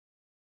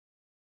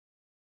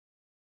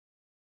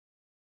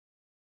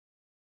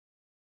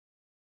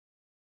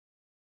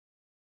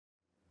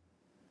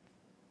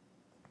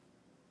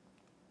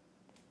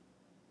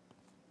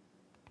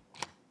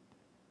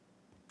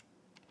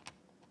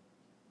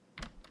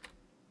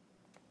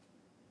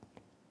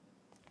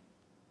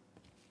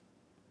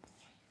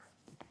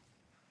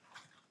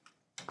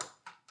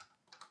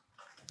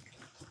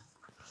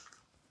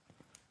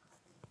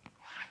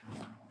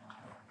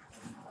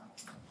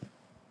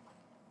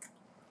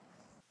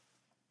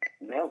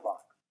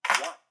mailbox.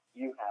 1.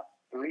 You have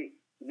 3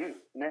 new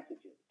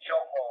messages. Yo,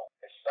 Mo,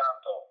 it's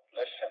Santo.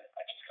 Listen,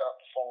 I just got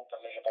the phone with the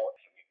label.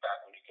 Hit me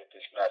back when you get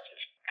this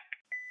message.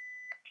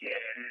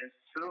 Guess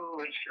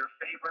who is your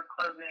favorite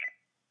cousin?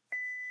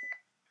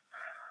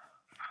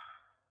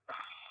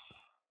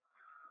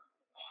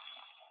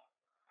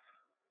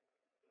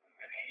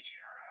 I hate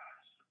your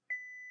ass.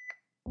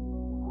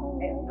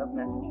 End of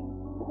messages.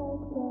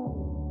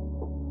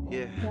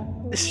 Yeah,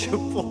 it's your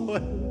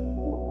boy.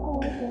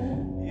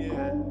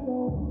 Yeah.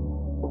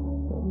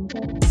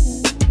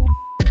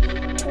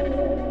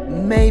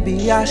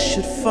 Maybe I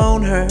should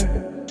phone her.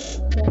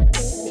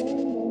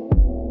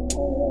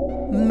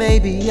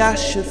 Maybe I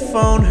should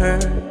phone her.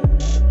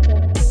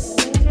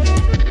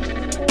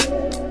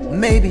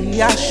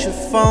 Maybe I should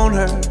phone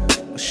her.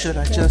 Or should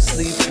I just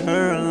leave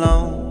her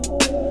alone?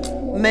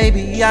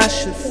 Maybe I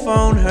should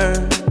phone her.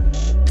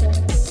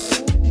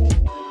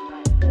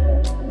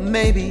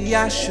 Maybe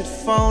I should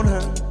phone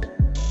her.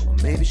 Or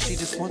maybe she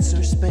just wants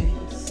her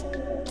space.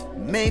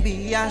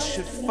 Maybe I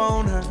should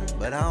phone her,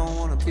 but I don't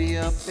wanna be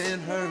up in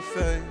her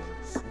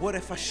face. What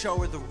if I show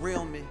her the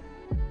real me?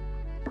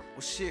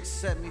 Will she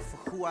accept me for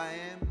who I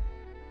am?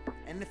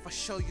 And if I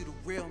show you the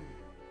real me,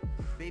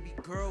 baby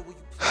girl, will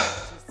you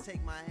please just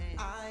take my hand?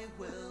 I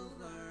will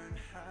learn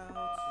how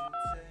to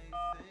take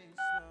things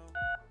slow.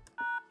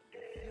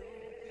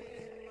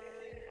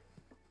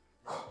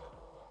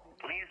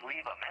 Please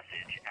leave a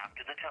message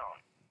after the tone.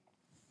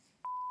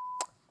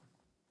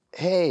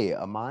 Hey,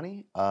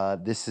 Amani.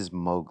 This is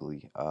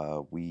Mowgli.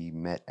 We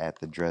met at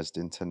the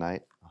Dresden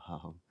tonight.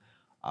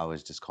 I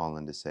was just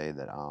calling to say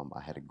that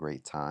I had a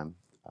great time.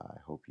 I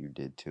hope you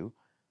did too.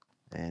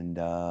 And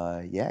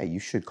yeah, you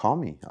should call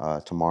me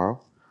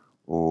tomorrow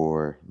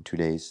or in 2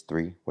 days,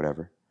 3,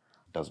 whatever.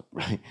 Don't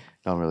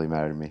really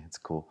matter to me. It's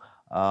cool.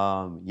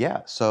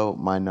 Yeah, so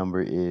my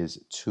number is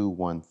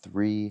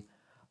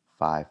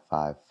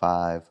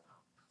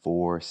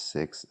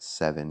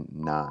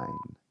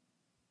 213-555-4679.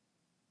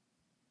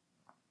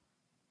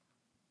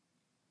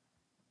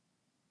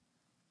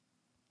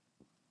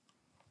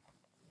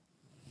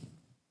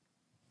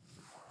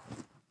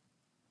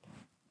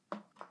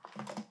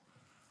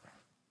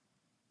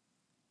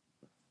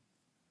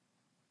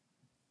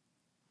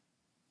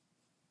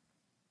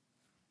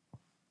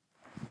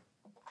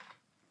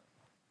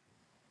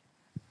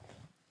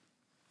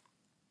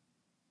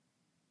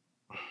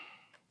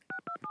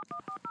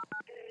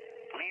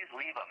 Please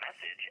leave a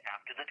message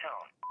after the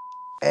tone.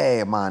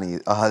 Hey, Amani,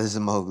 this is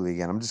Mowgli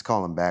again. I'm just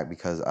calling back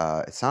because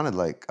it sounded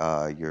like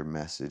your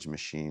message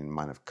machine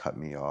might have cut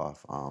me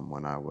off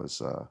when I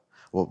was,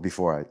 well,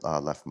 before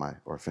I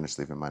finished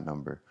leaving my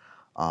number.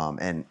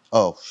 And,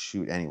 oh,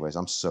 shoot, anyways,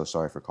 I'm so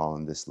sorry for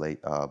calling this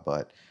late,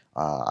 but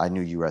I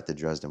knew you were at the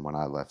Dresden when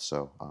I left,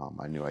 so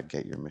I knew I'd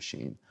get your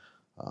machine.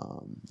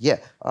 Yeah,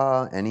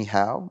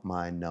 anyhow,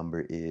 my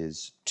number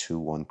is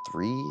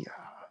 213.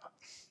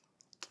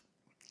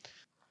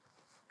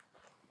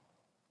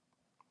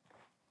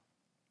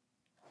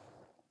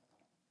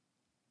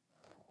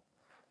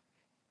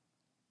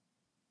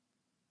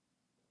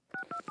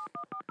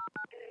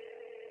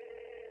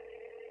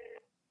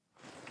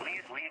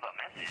 Please leave a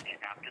message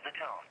after the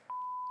tone.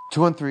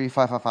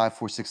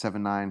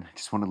 213-555-4679.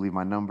 Just want to leave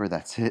my number.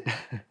 That's it.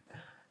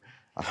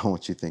 I don't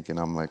want you thinking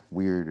I'm like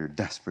weird or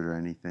desperate or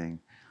anything.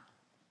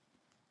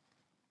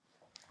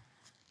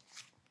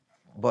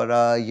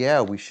 But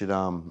yeah, we should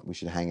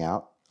hang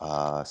out,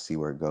 see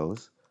where it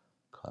goes,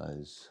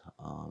 cause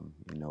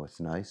you know it's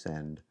nice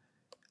and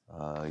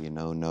you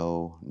know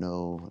no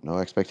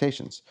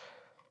expectations.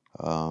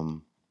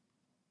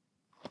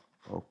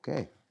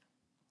 Okay.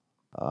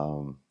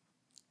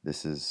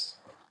 This is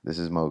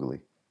Mowgli.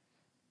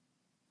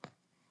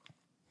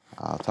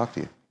 I'll talk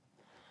to you.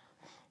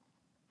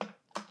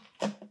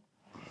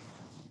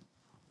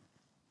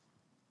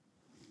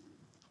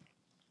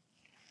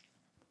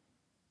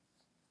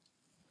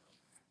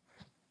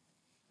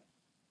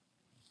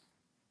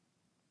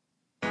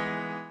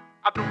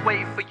 I've been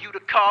waiting for you to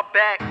call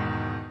back.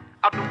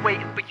 I've been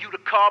waiting for you to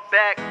call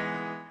back.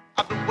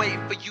 I've been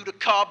waiting for you to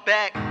call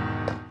back.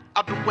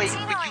 I've been waiting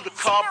for you to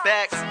call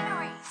back.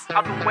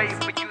 I've been waiting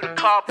for you to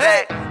call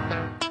back.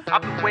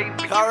 I've been waiting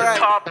for you to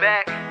call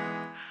back.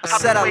 I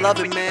said I love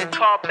it, man.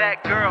 Call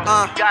back, girl. You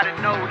gotta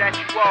know that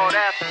you all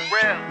that for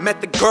real.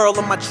 Met the girl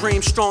of my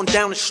dreams, strolling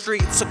down the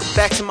street. Took her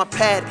back to my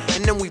pad,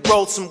 and then we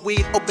rolled some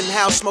weed. Open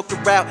house, smoked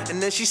her out,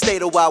 and then she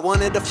stayed a while.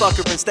 Wanted to fuck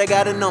her, instead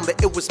got a number.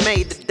 It was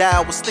made to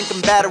dial. Was thinking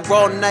about her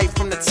all night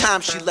from the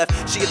time she left.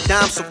 She a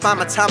dime, so find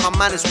my time, I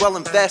might as well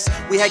invest.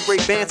 We had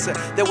great banter,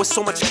 there was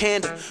so much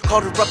candor.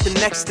 Called her up the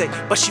next day,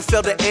 but she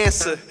failed to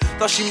answer.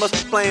 Thought she must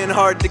be playing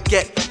hard to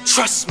get.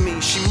 Trust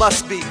me, she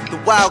must be the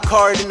wild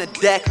card in the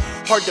deck.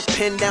 Hard to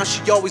pin down,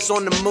 she always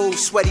on the move.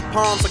 Sweaty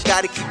palms, I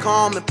gotta keep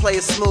calm and play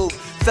it smooth.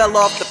 Fell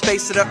off the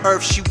face of the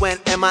earth, she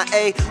went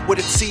MIA. With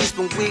a tease,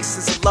 been weeks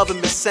since the loving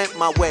been sent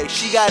my way.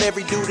 She got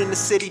every dude in the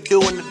city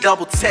doing the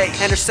double take.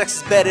 And her sex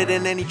is better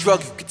than any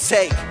drug you could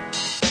take.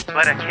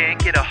 But I can't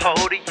get a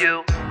hold of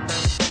you.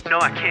 No,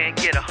 I can't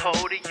get a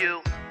hold of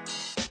you.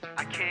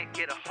 I can't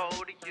get a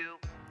hold of you.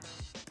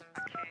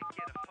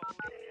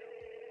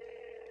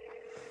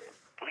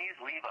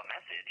 leave a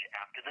message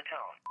after the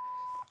tone.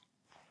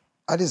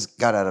 I just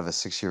got out of a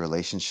 6-year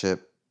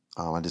relationship.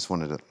 I just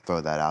wanted to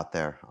throw that out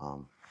there.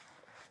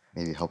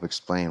 Maybe help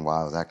explain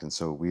why I was acting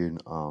so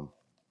weird.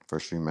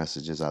 First 3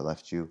 messages I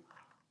left you.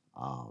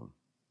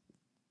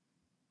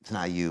 It's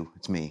not you,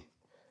 it's me.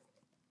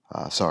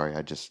 Sorry,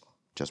 I just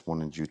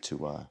wanted you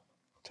to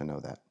know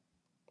that.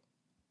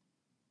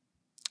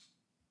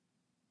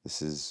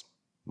 This is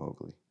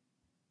Mowgli.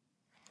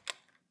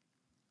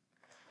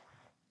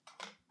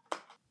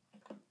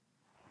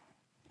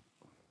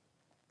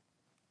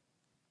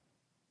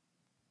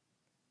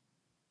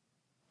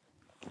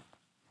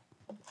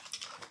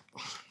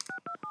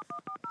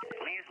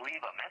 Please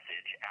leave a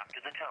message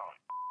after the tone.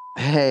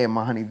 Hey,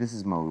 Imani, this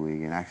is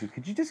Mowgli. And actually,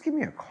 could you just give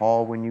me a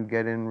call when you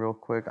get in real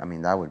quick? I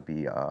mean, that would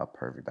be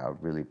perfect. I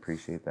would really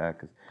appreciate that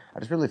because I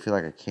just really feel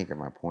like I can't get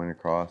my point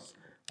across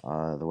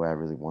the way I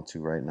really want to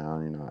right now.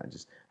 You know,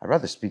 I'd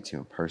rather speak to you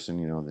in person,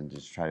 you know, than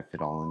just try to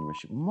fit all in your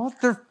machine.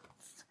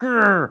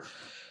 Motherfucker!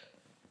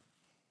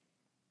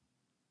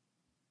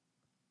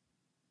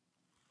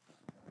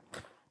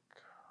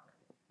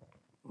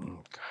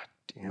 God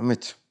damn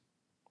it.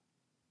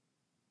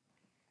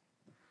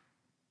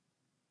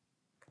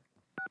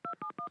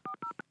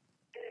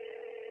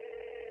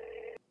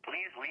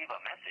 Please leave a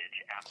message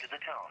after the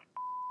tone.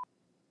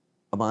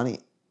 Imani,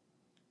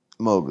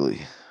 Mowgli.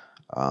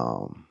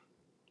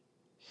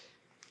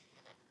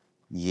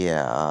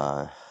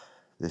 Yeah,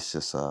 this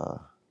just, I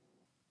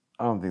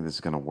don't think this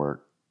is gonna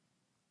work.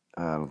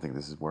 I don't think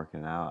this is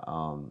working out.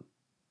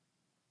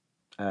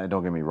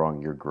 Don't get me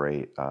wrong, you're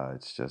great.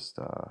 It's just,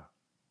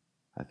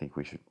 I think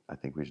we should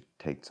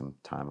take some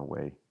time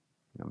away.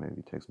 You know,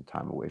 maybe take some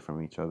time away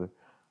from each other.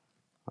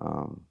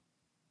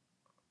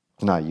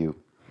 It's not you.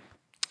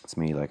 It's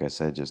me. Like I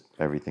said, just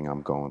everything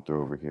I'm going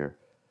through over here.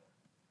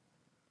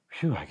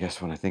 Phew, I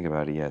guess when I think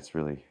about it, yeah, it's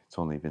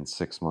only been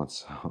 6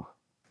 months. So.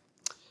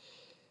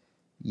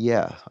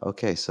 Yeah.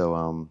 Okay.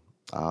 So,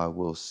 I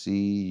will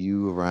see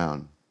you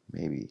around,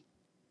 maybe.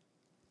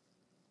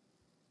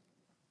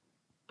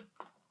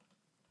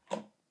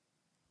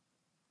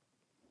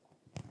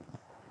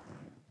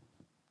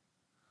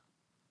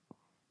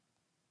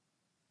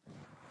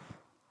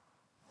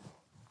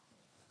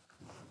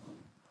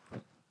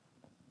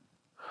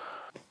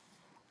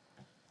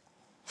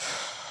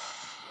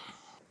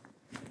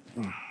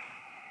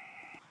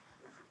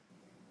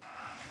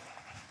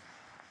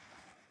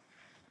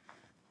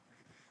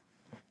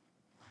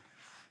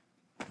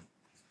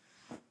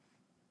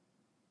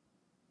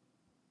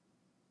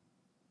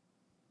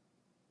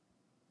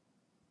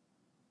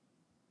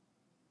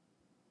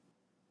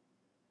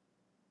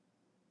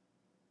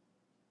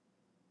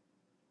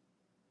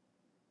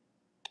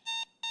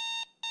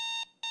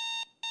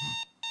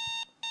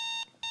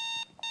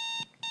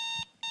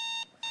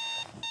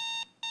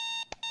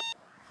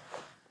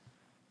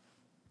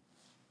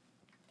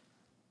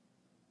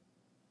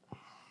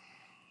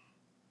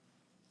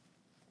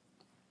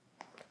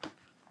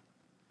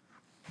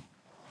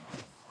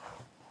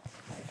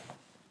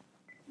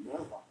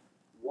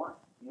 What?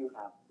 You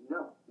have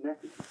no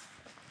message.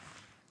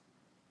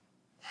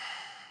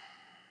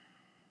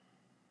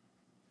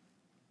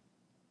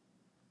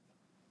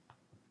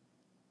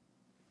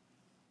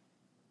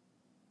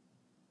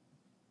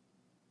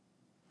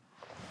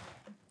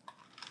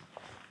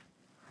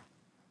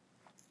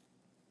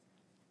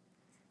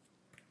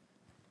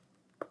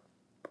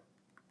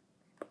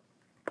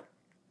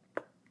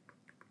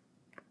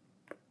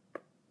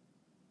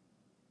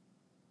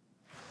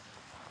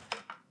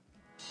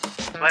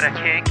 But I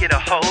can't get a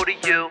hold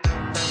of you.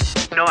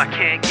 No, I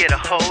can't get a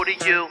hold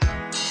of you.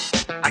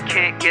 I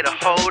can't get a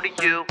hold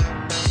of you.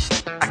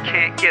 I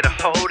can't get a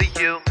hold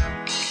of you.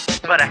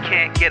 But I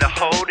can't get a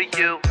hold of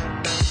you.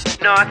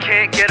 No, I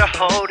can't get a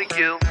hold of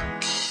you.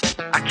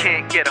 I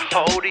can't get a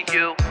hold of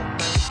you.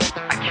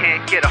 I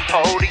can't get a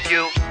hold of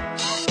you.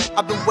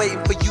 I've been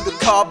waiting for you to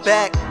call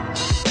back.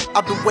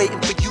 I've been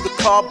waiting for you to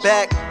call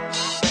back.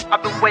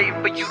 I've been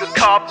waiting for you to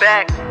call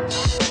back.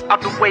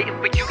 I've been waiting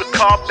for you to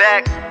call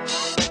back.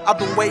 I've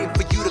been waiting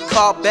for you to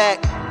call back.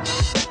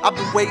 I've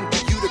been waiting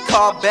for you to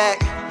call back.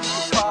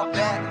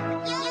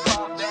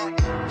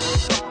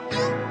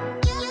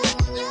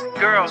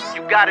 Girl,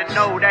 you gotta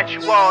know that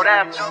you all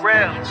that for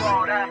real.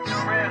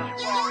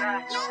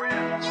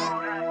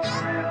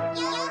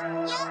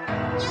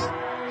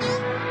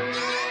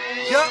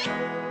 Yup.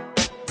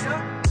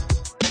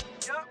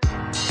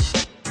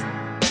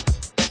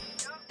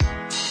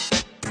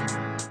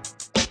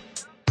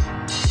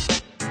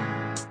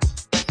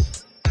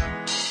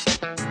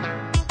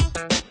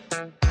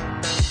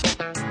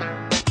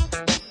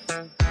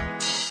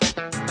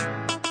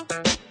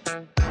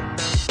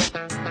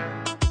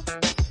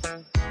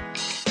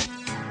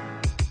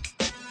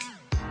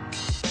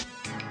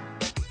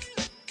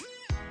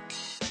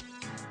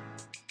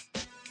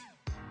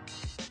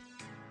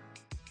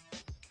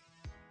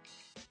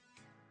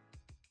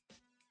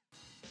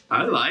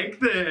 I like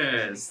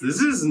this.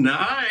 This is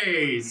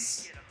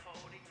nice.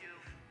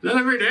 Not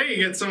every day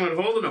you get someone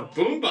holding a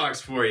boombox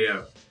for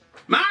you.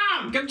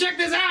 Mom, come check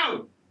this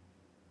out.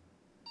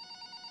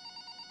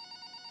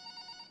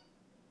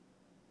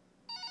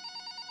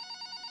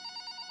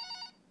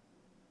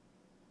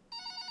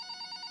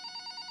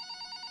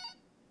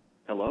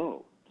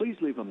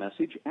 Please leave a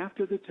message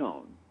after the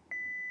tone.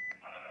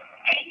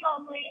 Hey,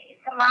 Mowgli, it's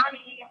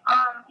Imani.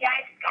 Yeah,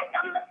 I just got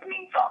done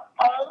listening to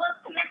all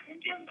of the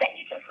messages that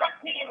you just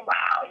left me, and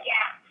wow,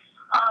 yeah.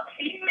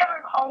 Please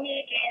never call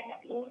me again.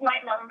 Lose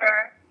my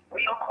number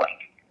real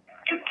quick.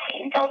 And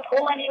please don't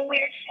pull any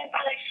weird shit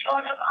about like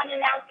showing up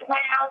unannounced at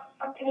my house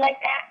or something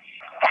like that.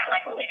 That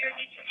like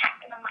literally just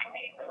happened on my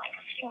neighbor like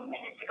a few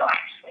minutes ago,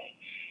 actually.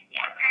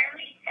 Yeah,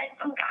 apparently he said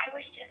some guy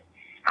was just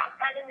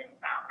outside of his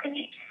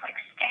balcony, just like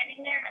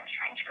standing there in a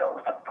trench coat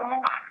with a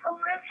boombox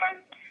over his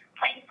head,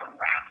 playing some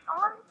rap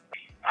song.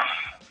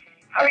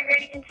 I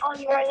regret even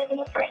telling you where I live in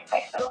the first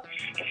place, so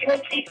if you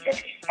would please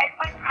disrespect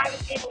my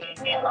privacy and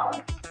leave me alone.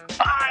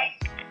 Bye.